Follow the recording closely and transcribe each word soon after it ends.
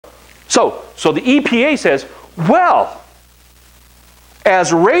So the EPA says, well,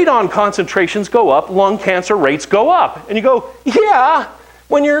 as radon concentrations go up, lung cancer rates go up. And you go, yeah,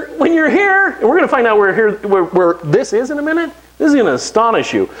 when you're here, and we're going to find out where this is in a minute. This is going to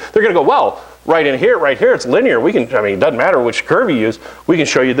astonish you. They're going to go, well, right here, it's linear. I mean, it doesn't matter which curve you use. We can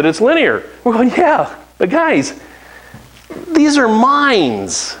show you that it's linear. We're going, yeah, but guys, these are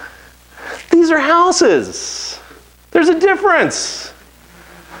mines. These are houses. There's a difference.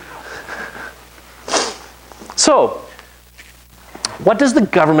 So, what does the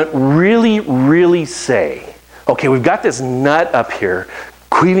government really say? Okay, we've got this nut up here,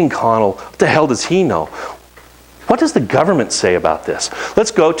 Queeving Connell. What the hell does he know? What does the government say about this?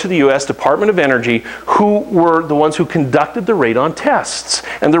 Let's go to the US Department of Energy, who were the ones who conducted the radon tests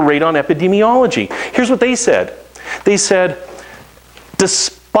and the radon epidemiology. Here's what they said. They said,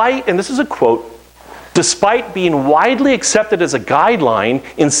 despite, and this is a quote, despite being widely accepted as a guideline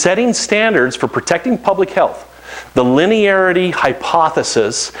in setting standards for protecting public health, the linearity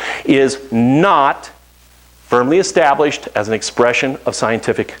hypothesis is not firmly established as an expression of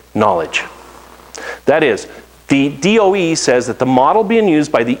scientific knowledge. That is, the DOE says that the model being used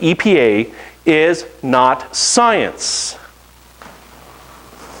by the EPA is not science.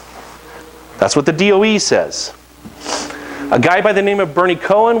 That's what the DOE says. A guy by the name of Bernie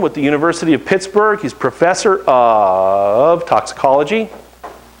Cohen with the University of Pittsburgh, he's professor of toxicology.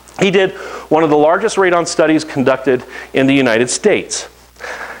 He did one of the largest radon studies conducted in the United States.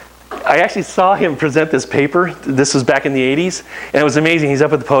 I actually saw him present this paper. This was back in the 80s, and it was amazing. He's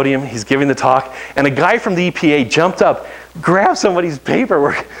up at the podium, he's giving the talk, and a guy from the EPA jumped up, grabbed somebody's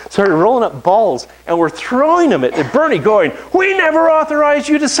paper, started rolling up balls, and we're throwing them at Bernie, going, we never authorized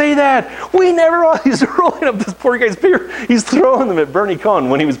you to say that. We never, he's rolling up this poor guy's paper. He's throwing them at Bernie Cohen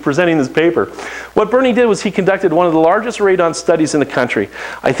when he was presenting this paper. What Bernie did was he conducted one of the largest radon studies in the country.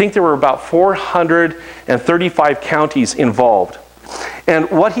 I think there were about 435 counties involved. And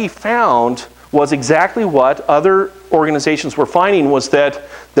what he found was exactly what other organizations were finding, was that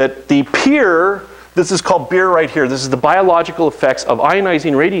the PEER, this is called BEER right here, this is the Biological Effects of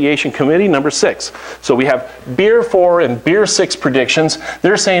Ionizing Radiation Committee number 6. So we have BEER 4 and BEER 6 predictions.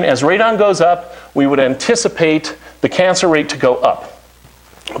 They're saying as radon goes up, we would anticipate the cancer rate to go up.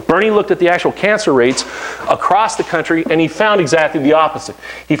 Bernie looked at the actual cancer rates across the country, and he found exactly the opposite.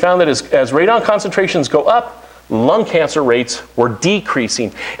 He found that as radon concentrations go up, lung cancer rates were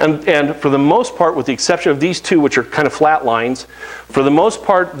decreasing. And for the most part, with the exception of these two, which are kind of flat lines, for the most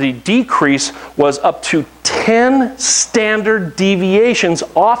part, the decrease was up to 10 standard deviations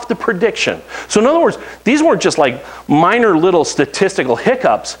off the prediction. So in other words, these weren't just like minor little statistical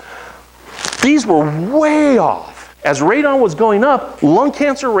hiccups. These were way off. As radon was going up, lung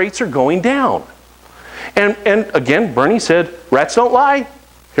cancer rates are going down. And again, Bernie said, rats don't lie.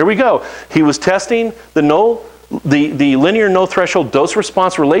 Here we go. He was testing the linear no threshold dose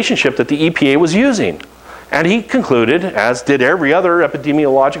response relationship that the EPA was using. And he concluded, as did every other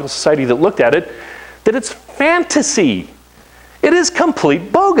epidemiological society that looked at it, that it's fantasy. It is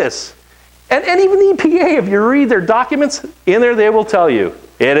complete bogus. And even the EPA, if you read their documents, in there they will tell you,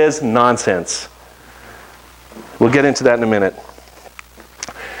 it is nonsense. We'll get into that in a minute.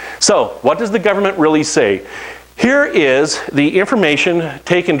 So, what does the government really say? Here is the information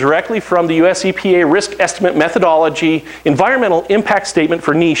taken directly from the US EPA Risk Estimate Methodology Environmental Impact Statement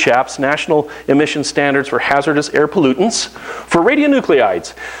for NESHAPs, National Emission Standards for Hazardous Air Pollutants, for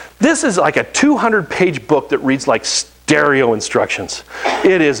radionuclides. This is like a 200-page book that reads like stereo instructions.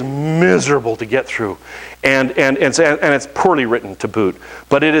 It is miserable to get through, and it's poorly written to boot.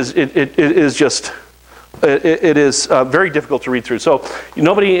 But it is very difficult to read through. So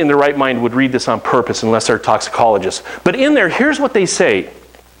nobody in their right mind would read this on purpose unless they're toxicologists. But in there, here's what they say.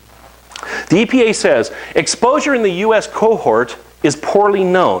 The EPA says, exposure in the US cohort is poorly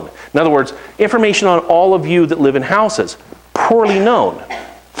known. In other words, information on all of you that live in houses, poorly known.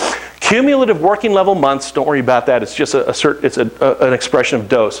 Cumulative working level months, don't worry about that, it's just an expression of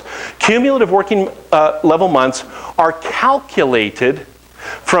dose. Cumulative working level months are calculated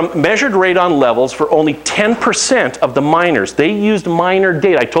from measured radon levels for only 10% of the miners. They used miner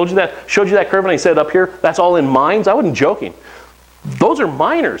data. I told you that, showed you that curve, and I said up here, that's all in mines. I wasn't joking. Those are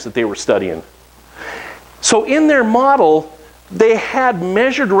miners that they were studying. So in their model, they had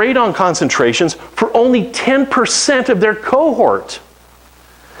measured radon concentrations for only 10% of their cohort.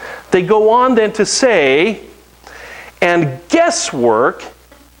 They go on then to say, and guesswork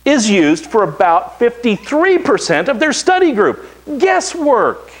is used for about 53% of their study group.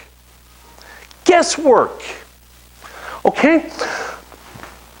 Guesswork. Guesswork. Okay?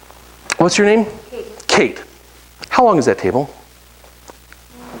 What's your name? Kate. Kate. How long is that table?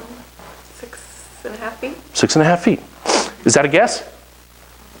 6.5 feet? 6.5 feet. Is that a guess?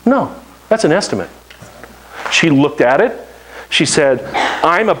 No, that's an estimate. She looked at it. She said,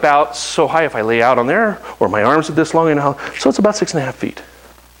 I'm about so high if I lay out on there, or my arms are this long, and so it's about 6.5 feet.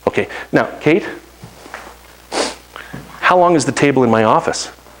 Okay, now, Kate, how long is the table in my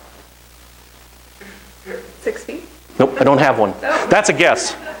office? 6 feet? Nope, I don't have one. No. That's a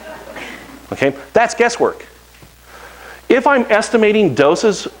guess. Okay, that's guesswork. If I'm estimating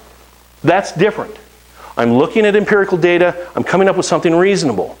doses, that's different. I'm looking at empirical data, I'm coming up with something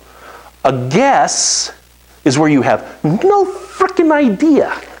reasonable. A guess is where you have no frickin'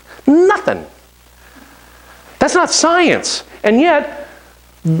 idea. Nothing. That's not science. And yet,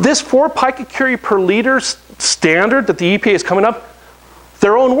 this 4 picocurie per liter standard that the EPA is coming up,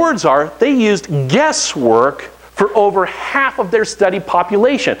 their own words are, they used guesswork for over half of their study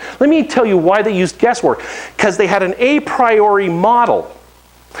population. Let me tell you why they used guesswork. Because they had an a priori model.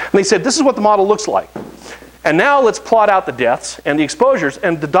 And they said, this is what the model looks like. And now let's plot out the deaths and the exposures,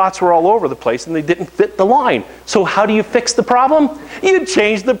 and the dots were all over the place and they didn't fit the line. So how do you fix the problem? You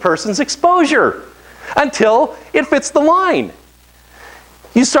change the person's exposure until it fits the line.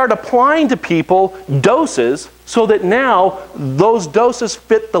 You start applying to people doses so that now those doses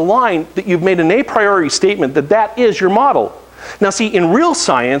fit the line, that you've made an a priori statement that that is your model. Now see, in real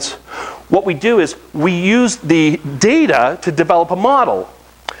science, what we do is we use the data to develop a model.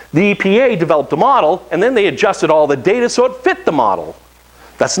 The EPA developed a model, and then they adjusted all the data so it fit the model.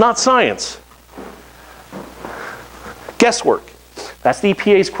 That's not science. Guesswork. That's the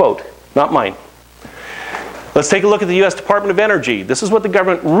EPA's quote, not mine. Let's take a look at the US Department of Energy. This is what the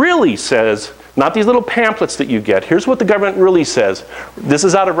government really says, not these little pamphlets that you get. Here's what the government really says. This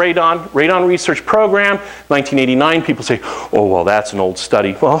is out of Radon Research Program, 1989. People say, oh, well, that's an old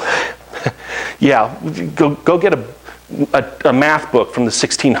study. Well, yeah, go get a math book from the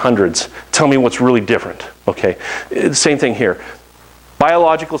 1600s. Tell me what's really different, okay? Same thing here.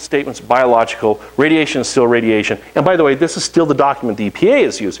 Biological statements, biological. Radiation is still radiation. And by the way, this is still the document the EPA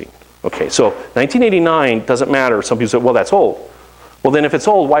is using. Okay, so 1989 doesn't matter. Some people say, well, that's old. Well, then if it's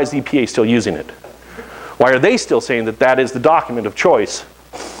old, why is the EPA still using it? Why are they still saying that that is the document of choice?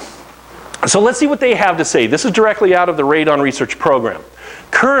 So let's see what they have to say. This is directly out of the Radon Research Program.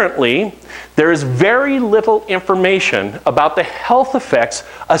 Currently, there is very little information about the health effects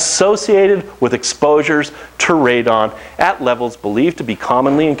associated with exposures to radon at levels believed to be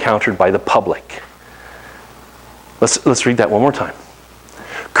commonly encountered by the public. Let's read that one more time.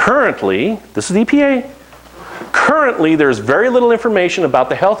 Currently, this is the EPA. Currently, there's very little information about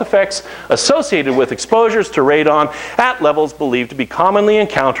the health effects associated with exposures to radon at levels believed to be commonly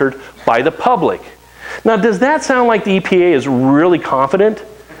encountered by the public. Now, does that sound like the EPA is really confident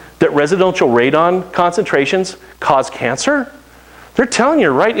that residential radon concentrations cause cancer? They're telling you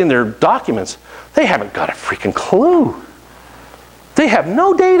right in their documents. They haven't got a freaking clue. They have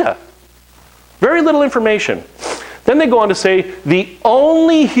no data. Very little information. Then they go on to say, the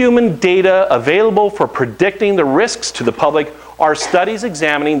only human data available for predicting the risks to the public are studies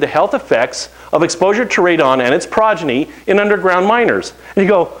examining the health effects of exposure to radon and its progeny in underground miners. And you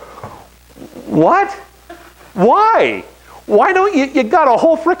go, what? Why? Why don't you got a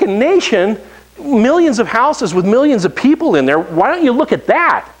whole frickin' nation, millions of houses with millions of people in there. Why don't you look at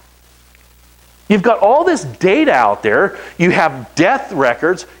that? You've got all this data out there. You have death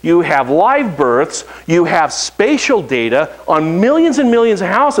records. You have live births. You have spatial data on millions and millions of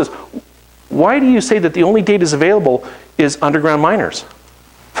houses. Why do you say that the only data is available is underground miners?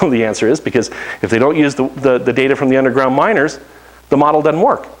 Well, the answer is because if they don't use the data from the underground miners, the model doesn't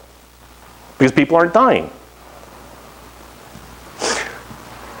work. Because people aren't dying.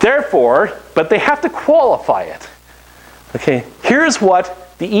 Therefore, but they have to qualify it. Okay, here's what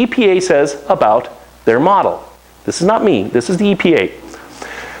the EPA says about their model. This is not me, this is the EPA.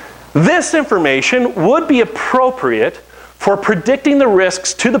 This information would be appropriate for predicting the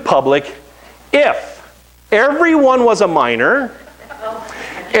risks to the public if everyone was a miner,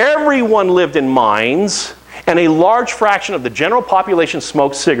 everyone lived in mines, and a large fraction of the general population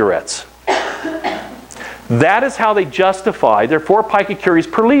smoked cigarettes. That is how they justify their 4 picocuries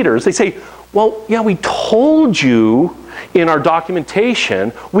per liter. They say, well, yeah, we told you in our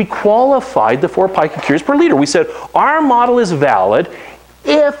documentation, we qualified the 4 picocuries per liter. We said, our model is valid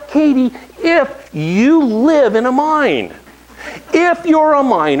if, Katie, if you live in a mine. If you're a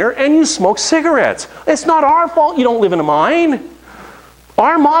miner and you smoke cigarettes. It's not our fault you don't live in a mine.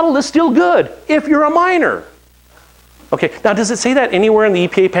 Our model is still good if you're a miner. Okay, now does it say that anywhere in the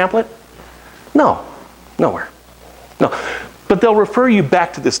EPA pamphlet? No, nowhere. No, but they'll refer you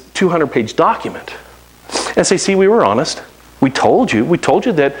back to this 200-page document and say, see, we were honest. We told you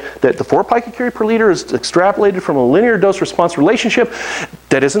that the 4 picocurie per liter is extrapolated from a linear dose-response relationship.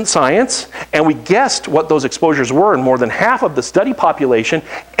 That isn't science. And we guessed what those exposures were in more than half of the study population.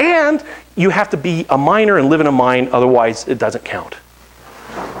 And you have to be a miner and live in a mine, otherwise it doesn't count.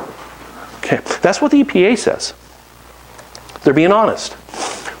 Okay, that's what the EPA says. They're being honest.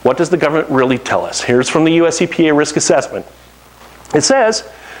 What does the government really tell us? Here's from the US EPA risk assessment. It says,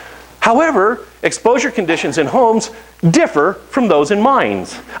 however, exposure conditions in homes differ from those in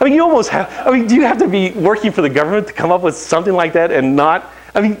mines. I mean, you almost have, I mean, do you have to be working for the government to come up with something like that and not,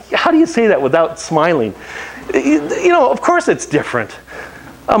 I mean, how do you say that without smiling? You know, of course it's different.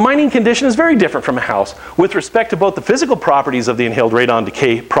 A mining condition is very different from a house with respect to both the physical properties of the inhaled radon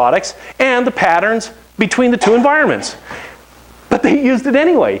decay products and the patterns between the two environments. But they used it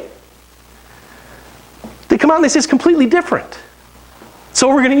anyway. They come out and they say it's completely different. So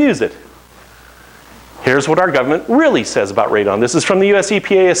we're going to use it. Here's what our government really says about radon. This is from the US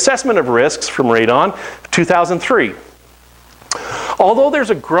EPA Assessment of Risks from Radon, 2003. Although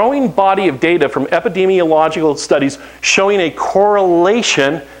there's a growing body of data from epidemiological studies showing a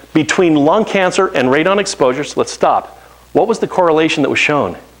correlation between lung cancer and radon exposure, so let's stop. What was the correlation that was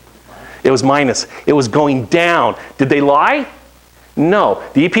shown? It was minus. It was going down. Did they lie? No.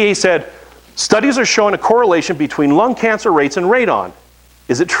 The EPA said, studies are showing a correlation between lung cancer rates and radon.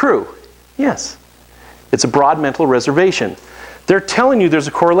 Is it true? Yes. It's a broad mental reservation. They're telling you there's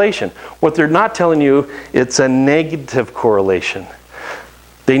a correlation. What they're not telling you, it's a negative correlation.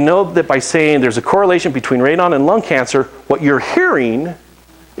 They know that by saying there's a correlation between radon and lung cancer, what you're hearing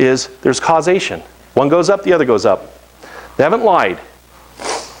is there's causation. One goes up, the other goes up. They haven't lied.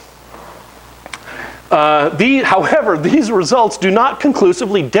 However, these results do not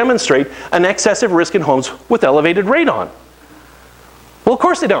conclusively demonstrate an excessive risk in homes with elevated radon. Well, of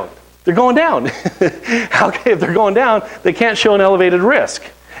course they don't. They're going down. Okay, if they're going down, they can't show an elevated risk.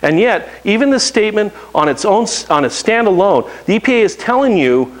 And yet, even the statement on its own, on its standalone, the EPA is telling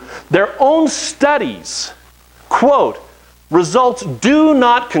you their own studies, quote, results do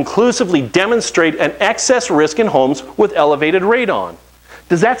not conclusively demonstrate an excess risk in homes with elevated radon.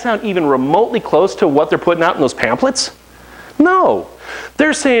 Does that sound even remotely close to what they're putting out in those pamphlets? No.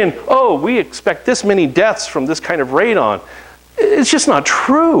 They're saying, oh, we expect this many deaths from this kind of radon. It's just not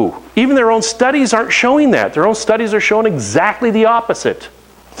true. Even their own studies aren't showing that. Their own studies are showing exactly the opposite.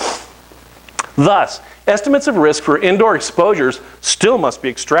 Thus, estimates of risk for indoor exposures still must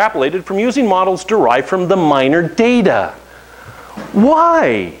be extrapolated from using models derived from the minor data.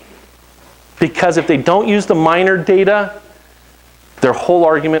 Why? Because if they don't use the minor data, their whole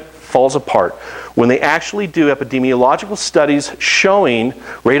argument falls apart. When they actually do epidemiological studies showing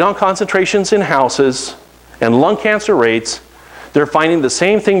radon concentrations in houses and lung cancer rates, they're finding the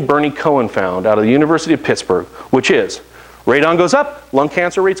same thing Bernie Cohen found out of the University of Pittsburgh, which is radon goes up, lung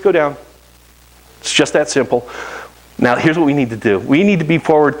cancer rates go down. It's just that simple. Now, here's what we need to do. We need to be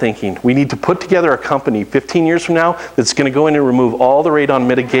forward thinking. We need to put together a company 15 years from now that's going to go in and remove all the radon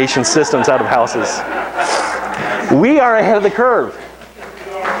mitigation systems out of houses. We are ahead of the curve.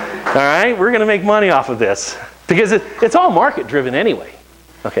 All right? We're going to make money off of this because it's all market driven anyway.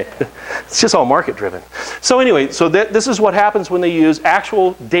 Okay, it's just all market driven. So anyway, so this is what happens when they use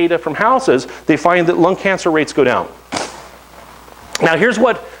actual data from houses. They find that lung cancer rates go down. Now here's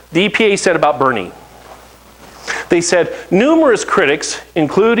what the EPA said about Bernie. They said numerous critics,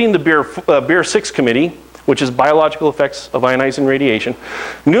 including the Beer 6 Committee, which is Biological Effects of Ionizing Radiation,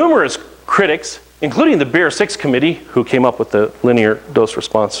 numerous critics, including the Beer 6 Committee, who came up with the linear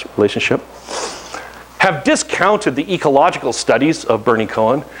dose-response relationship, have discounted the ecological studies of Bernie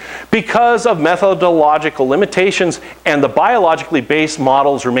Cohen because of methodological limitations, and the biologically based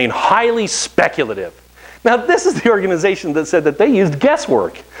models remain highly speculative. Now, this is the organization that said that they used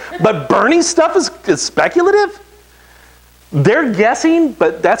guesswork. But Bernie's stuff is speculative? They're guessing,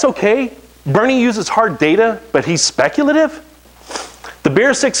 but that's okay. Bernie uses hard data, but he's speculative? The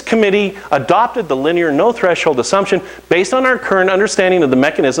Beer 6 Committee adopted the linear no-threshold assumption based on our current understanding of the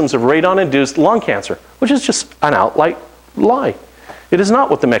mechanisms of radon-induced lung cancer, which is just an outright lie. It is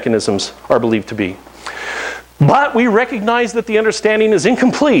not what the mechanisms are believed to be. But we recognize that the understanding is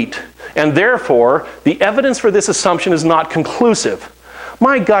incomplete, and therefore, the evidence for this assumption is not conclusive.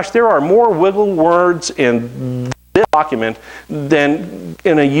 My gosh, there are more wiggle words in this document than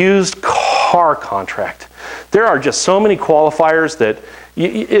in a used car contract. There are just so many qualifiers that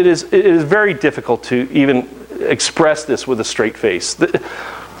it is very difficult to even express this with a straight face.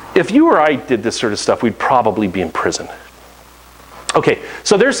 If you or I did this sort of stuff, we'd probably be in prison. Okay,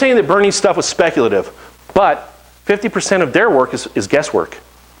 so they're saying that Bernie's stuff was speculative, but 50% of their work is guesswork.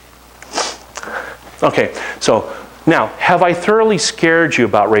 Okay, so Now, have I thoroughly scared you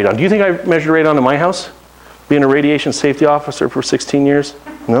about radon? Do you think I measured radon in my house? Being a radiation safety officer for 16 years?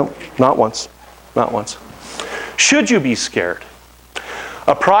 No, not once. Not once. Should you be scared?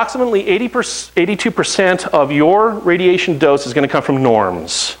 Approximately 82% of your radiation dose is going to come from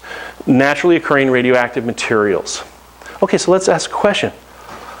norms, naturally occurring radioactive materials. Okay, so let's ask a question.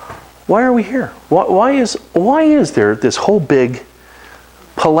 Why are we here? Why is there this whole big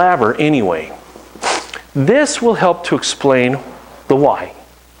palaver anyway? This will help to explain the why.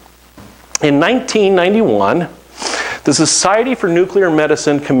 In 1991, the Society for Nuclear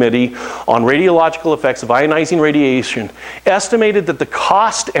Medicine Committee on Radiological Effects of Ionizing Radiation estimated that the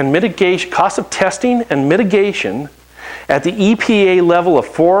cost of testing and mitigation at the EPA level of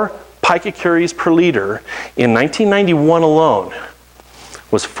 4 picocuries per liter in 1991 alone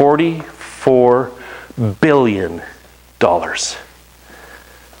was $44 billion.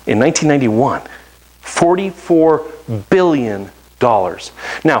 In 1991, $44 billion.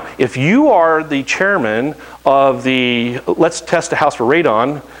 Now, if you are the chairman of the let's test a house for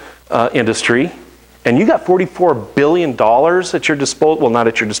radon industry, and you got $44 billion at your disposal, well, not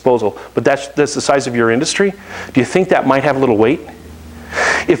at your disposal, but that's the size of your industry, do you think that might have a little weight?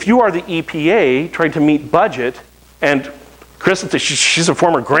 If you are the EPA trying to meet budget, and Kristen, she's a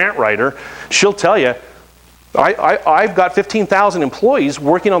former grant writer, she'll tell you, I've got 15,000 employees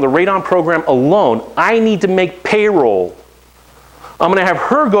working on the radon program alone. I need to make payroll. I'm going to have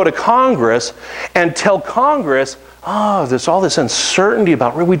her go to Congress and tell Congress, oh, there's all this uncertainty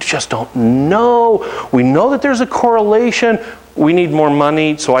about it. We just don't know. We know that there's a correlation. We need more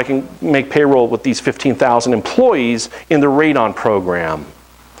money so I can make payroll with these 15,000 employees in the radon program.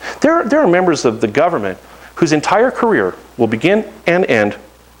 There are members of the government whose entire career will begin and end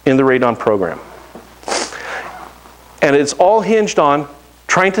in the radon program. And it's all hinged on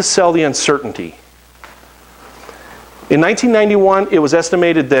trying to sell the uncertainty. In 1991, it was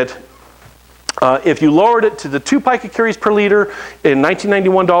estimated that if you lowered it to the 2 picocuries per liter, in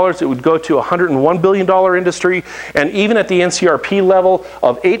 1991 dollars, it would go to a $101 billion industry. And even at the NCRP level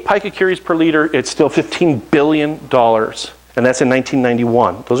of 8 picocuries per liter, it's still $15 billion. And that's in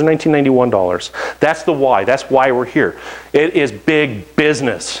 1991. Those are 1991 dollars. That's the why. That's why we're here. It is big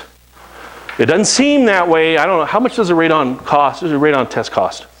business. It doesn't seem that way. I don't know. How much does a radon cost? Does a radon test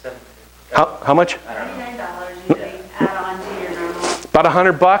cost? How much? $99 usually add on to your normal. About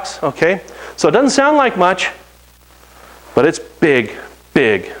 $100, okay. So it doesn't sound like much, but it's big,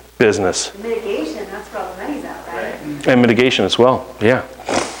 big business. Mitigation, that's where all the money's at, right? And mitigation as well, yeah.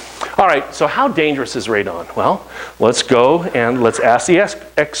 All right, so how dangerous is radon? Well, let's go and let's ask the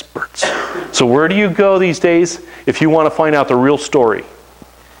experts. So where do you go these days if you want to find out the real story?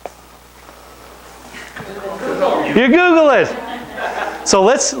 You Google it. So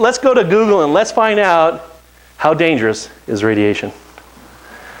let's go to Google and let's find out how dangerous is radiation.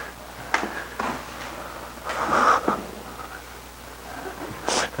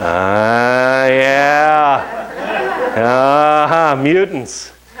 Yeah.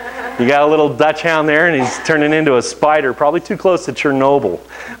 Mutants. You got a little Dutch hound there and he's turning into a spider, probably too close to Chernobyl.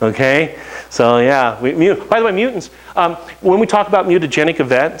 Okay? So yeah, by the way, mutants, when we talk about mutagenic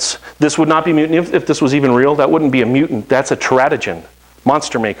events, this would not be mutant. If this was even real, that wouldn't be a mutant. That's a teratogen,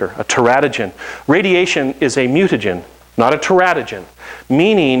 monster maker, a teratogen. Radiation is a mutagen, not a teratogen,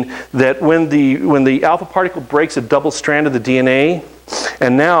 meaning that when the alpha particle breaks a double strand of the DNA,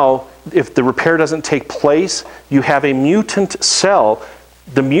 and now if the repair doesn't take place, you have a mutant cell.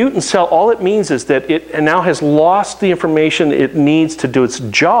 The mutant cell, all it means is that it now has lost the information it needs to do its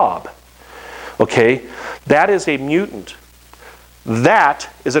job. Okay, that is a mutant. That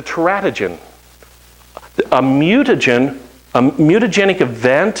is a teratogen. A mutagenic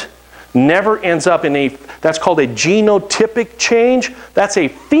event never ends up in that's called a genotypic change. That's a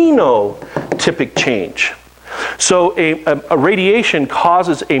phenotypic change. So a radiation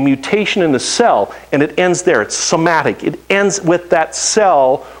causes a mutation in the cell and it ends there. It's somatic. It ends with that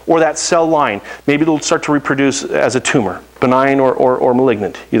cell or that cell line. Maybe it'll start to reproduce as a tumor, benign or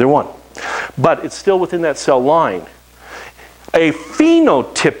malignant, either one. But it's still within that cell line. A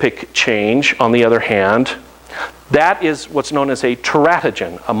phenotypic change, on the other hand, that is what's known as a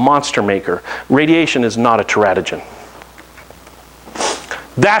teratogen, a monster maker. Radiation is not a teratogen.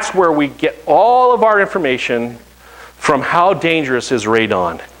 That's where we get all of our information from how dangerous is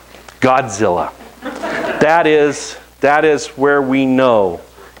radon. Godzilla. That is where we know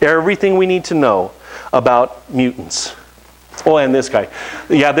everything we need to know about mutants. Oh, and this guy.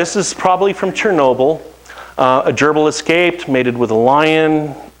 Yeah, this is probably from Chernobyl. A gerbil escaped, mated with a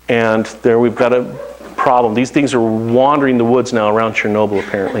lion, and there we've got a problem. These things are wandering the woods now around Chernobyl,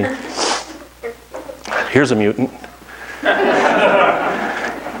 apparently. Here's a mutant.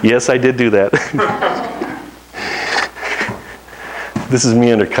 Yes, I did do that. This is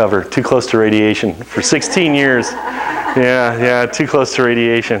me undercover, too close to radiation for 16 years. Yeah, too close to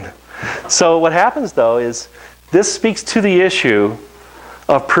radiation. So what happens though is this speaks to the issue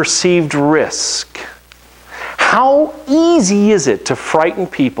of perceived risk. How easy is it to frighten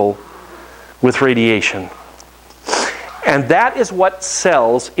people with radiation? And that is what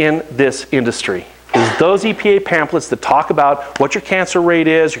sells in this industry. Is those EPA pamphlets that talk about what your cancer rate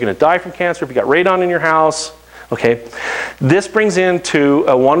is, you're going to die from cancer if you got radon in your house. Okay, this brings into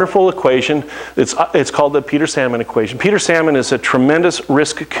a wonderful equation. It's called the Peter Salmon equation. Peter Salmon is a tremendous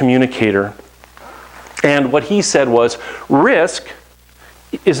risk communicator. And what he said was, risk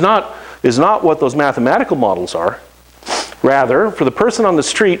is not what those mathematical models are. Rather, for the person on the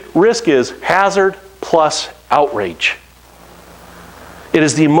street, risk is hazard plus outrage. It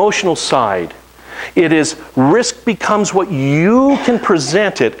is the emotional side. It is risk becomes what you can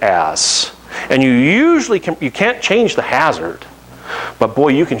present it as. And you usually can't change the hazard, but boy,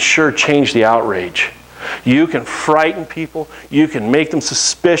 you can sure change the outrage. You can frighten people. You can make them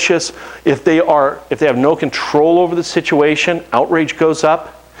suspicious. If they have no control over the situation, outrage goes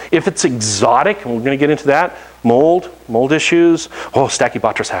up. If it's exotic, and we're going to get into that, mold issues. Oh,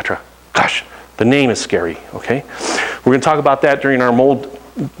 Stachybotrys hatra. Gosh, the name is scary. Okay, we're going to talk about that during our mold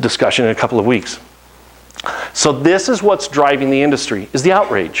discussion in a couple of weeks. So this is what's driving the industry: is the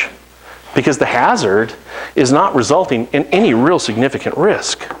outrage. Because the hazard is not resulting in any real significant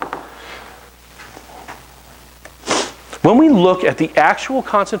risk. When we look at the actual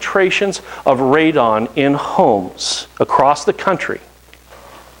concentrations of radon in homes across the country,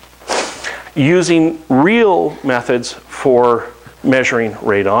 using real methods for measuring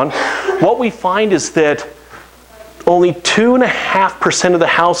radon, what we find is that only 2.5% of the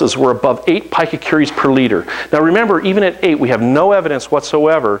houses were above 8 picocuries per liter. Now remember, even at 8, we have no evidence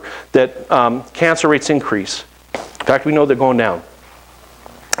whatsoever that cancer rates increase. In fact, we know they're going down.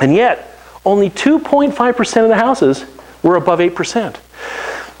 And yet, only 2.5% of the houses were above 8%.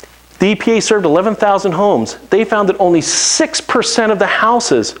 The EPA served 11,000 homes. They found that only 6% of the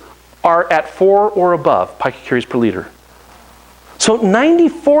houses are at 4 or above picocuries per liter. So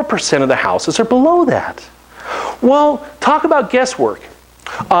 94% of the houses are below that. Well, talk about guesswork.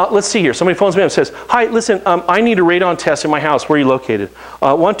 Let's see here. Somebody phones me up and says, hi, listen, I need a radon test in my house. Where are you located?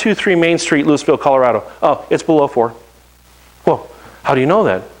 123 Main Street, Louisville, Colorado. Oh, it's below 4. Well, how do you know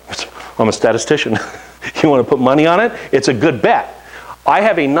that? I'm a statistician. You want to put money on it? It's a good bet. I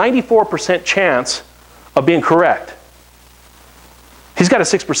have a 94% chance of being correct. He's got a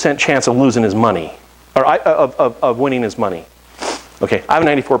 6% chance of losing his money, or of winning his money. Okay, I have a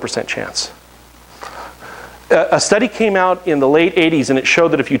 94% chance. A study came out in the late 80s and it showed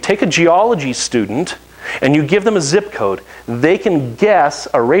that if you take a geology student and you give them a zip code, they can guess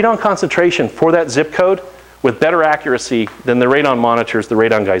a radon concentration for that zip code with better accuracy than the radon monitors the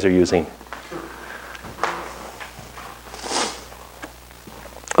radon guys are using.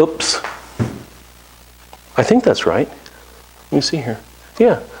 Oops. I think that's right. Let me see here.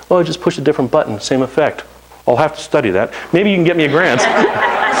 Yeah, well, I just pushed a different button, same effect. I'll have to study that. Maybe you can get me a grant.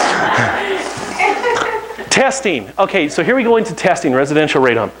 Testing. Okay, so here we go into testing residential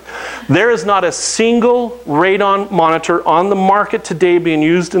radon. There is not a single radon monitor on the market today being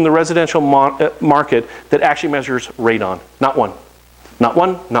used in the residential market that actually measures radon. Not one. Not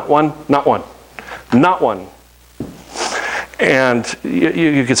one, not one, not one. Not one. And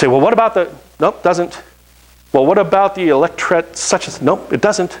you could say, well, what about the, nope, doesn't. Well, what about the electret such as, nope, it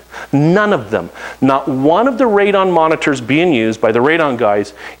doesn't. None of them. Not one of the radon monitors being used by the radon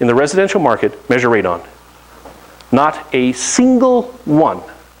guys in the residential market measure radon. Not a single one.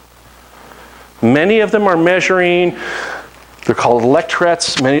 Many of them are measuring, they're called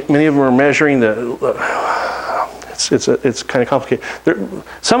electrets. Many of them are measuring it's kind of complicated.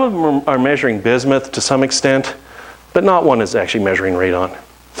 Some of them are measuring bismuth to some extent, but not one is actually measuring radon.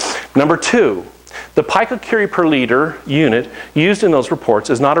 Number two, the picocurie per liter unit used in those reports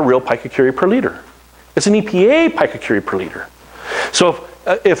is not a real picocurie per liter. It's an EPA picocurie per liter. So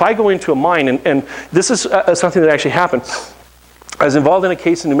if I go into a mine, and this is something that actually happened. I was involved in a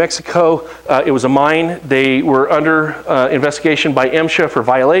case in New Mexico. It was a mine. They were under investigation by MSHA for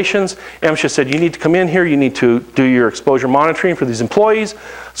violations. MSHA said, you need to come in here. You need to do your exposure monitoring for these employees.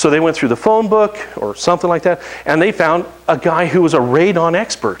 So they went through the phone book or something like that, and they found a guy who was a radon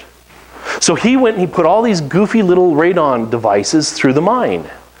expert. So he went and he put all these goofy little radon devices through the mine.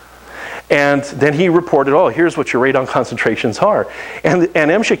 And then he reported, oh, here's what your radon concentrations are. And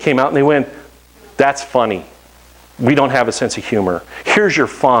MSHA came out and they went, that's funny. We don't have a sense of humor. Here's your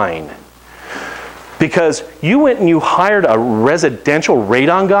fine. Because you went and you hired a residential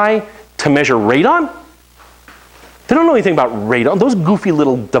radon guy to measure radon? They don't know anything about radon. Those goofy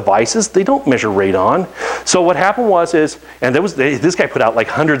little devices, they don't measure radon. So what happened was, and this guy put out like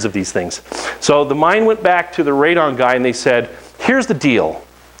hundreds of these things. So the mine went back to the radon guy and they said, here's the deal.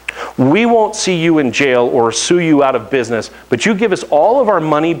 We won't see you in jail or sue you out of business, but you give us all of our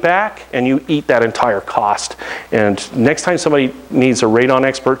money back and you eat that entire cost. And next time somebody needs a radon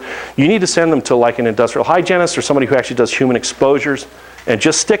expert, you need to send them to like an industrial hygienist or somebody who actually does human exposures, and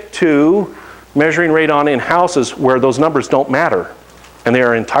just stick to measuring radon in houses where those numbers don't matter and they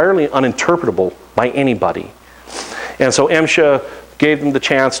are entirely uninterpretable by anybody. And so MSHA gave them the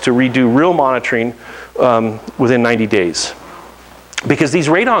chance to redo real monitoring within 90 days. Because these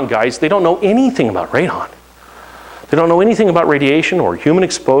radon guys, they don't know anything about radon. They don't know anything about radiation or human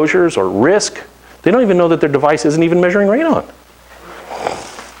exposures or risk. They don't even know that their device isn't even measuring radon.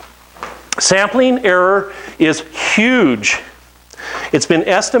 Sampling error is huge. It's been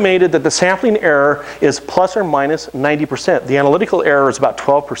estimated that the sampling error is plus or minus 90%. The analytical error is about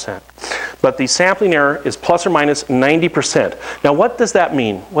 12%. But the sampling error is plus or minus 90%. Now what does that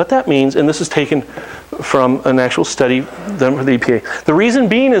mean? What that means, and this is taken from an actual study done for the EPA. The reason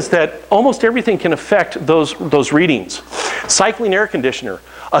being is that almost everything can affect those readings. Cycling air conditioner,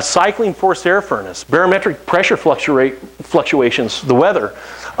 a cycling forced air furnace, barometric pressure fluctuations, the weather,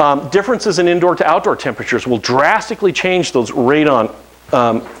 differences in indoor to outdoor temperatures will drastically change those radon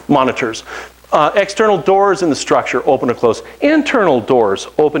monitors. External doors in the structure open or close. Internal doors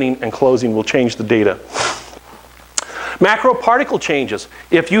opening and closing will change the data. Macro particle changes.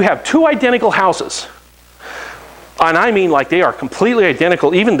 If you have two identical houses, and I mean like they are completely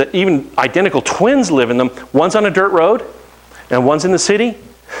identical, even identical twins live in them, one's on a dirt road and one's in the city,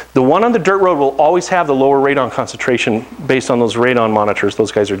 the one on the dirt road will always have the lower radon concentration based on those radon monitors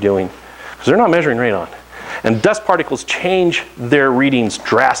those guys are doing, because they're not measuring radon. And dust particles change their readings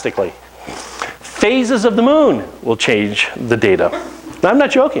drastically. Phases of the moon will change the data. I'm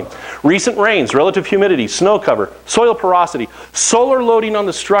not joking. Recent rains, relative humidity, snow cover, soil porosity, solar loading on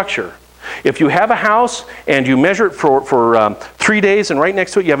the structure. If you have a house and you measure it for 3 days and right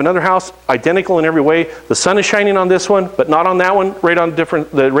next to it you have another house identical in every way, the sun is shining on this one but not on that one, the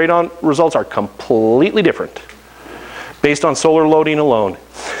radon results are completely different based on solar loading alone.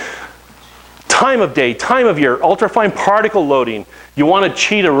 Time of day, time of year, ultrafine particle loading. You want to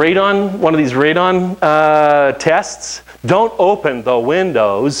cheat one of these radon tests? Don't open the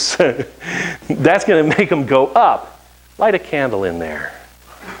windows. That's going to make them go up. Light a candle in there.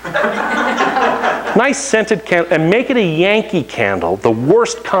 Nice scented candle, and make it a Yankee candle, the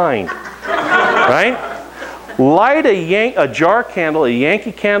worst kind, right? Light a jar candle, a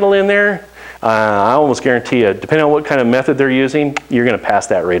Yankee candle in there. I almost guarantee you, depending on what kind of method they're using, you're going to pass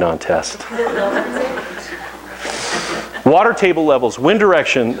that radon test. Water table levels, wind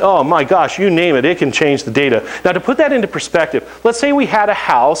direction, oh my gosh, you name it, it can change the data. Now to put that into perspective, let's say we had a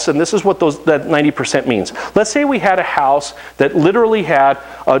house, and this is what that 90% means. Let's say we had a house that literally had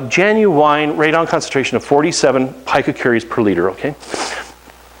a genuine radon concentration of 47 picocuries per liter, okay?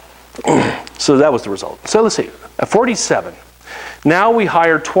 So that was the result. So let's see, at 47. Now we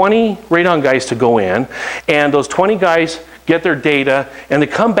hire 20 radon guys to go in, and those 20 guys get their data, and they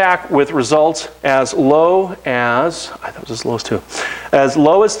come back with results as low as, I thought it was as low as 2, as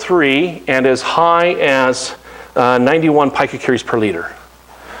low as 3 and as high as 91 picocuries per liter.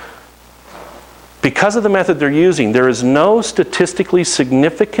 Because of the method they're using, there is no statistically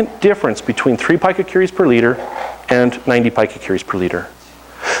significant difference between 3 picocuries per liter and 90 picocuries per liter.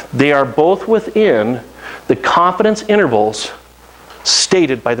 They are both within the confidence intervals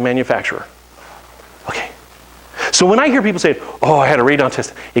stated by the manufacturer. Okay. So when I hear people say, oh, I had a radon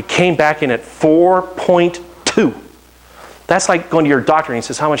test, it came back in at 4.2. That's like going to your doctor and he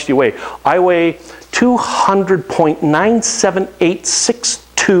says, how much do you weigh? I weigh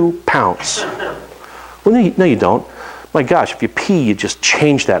 200.97862 pounds. Well, no, you don't. My gosh, if you pee, you just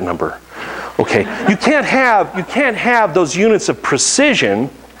change that number. Okay. You can't have those units of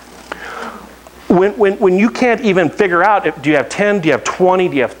precision when you can't even figure out, do you have 10, do you have 20,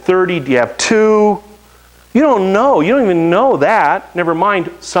 do you have 30, do you have 2? You don't know. You don't even know that. Never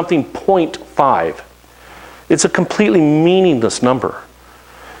mind something 0.5. It's a completely meaningless number.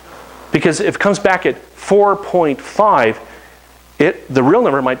 Because if it comes back at 4.5, the real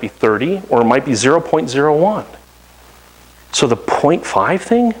number might be 30 or it might be 0.01. So the 0.5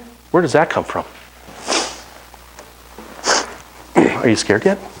 thing, where does that come from? Are you scared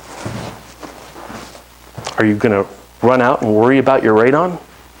yet? Are you going to run out and worry about your radon?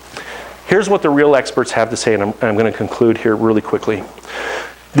 Here's what the real experts have to say, and I'm going to conclude here really quickly.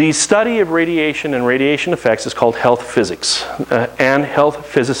 The study of radiation and radiation effects is called health physics. And health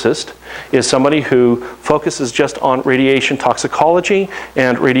physicist is somebody who focuses just on radiation toxicology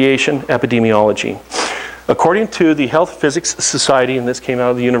and radiation epidemiology. According to the Health Physics Society, and this came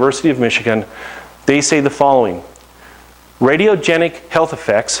out of the University of Michigan, they say the following: radiogenic health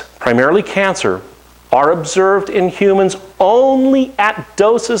effects, primarily cancer, are observed in humans only at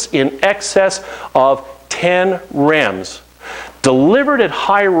doses in excess of 10 rems, delivered at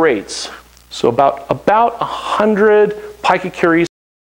high rates, so about 100 picocuries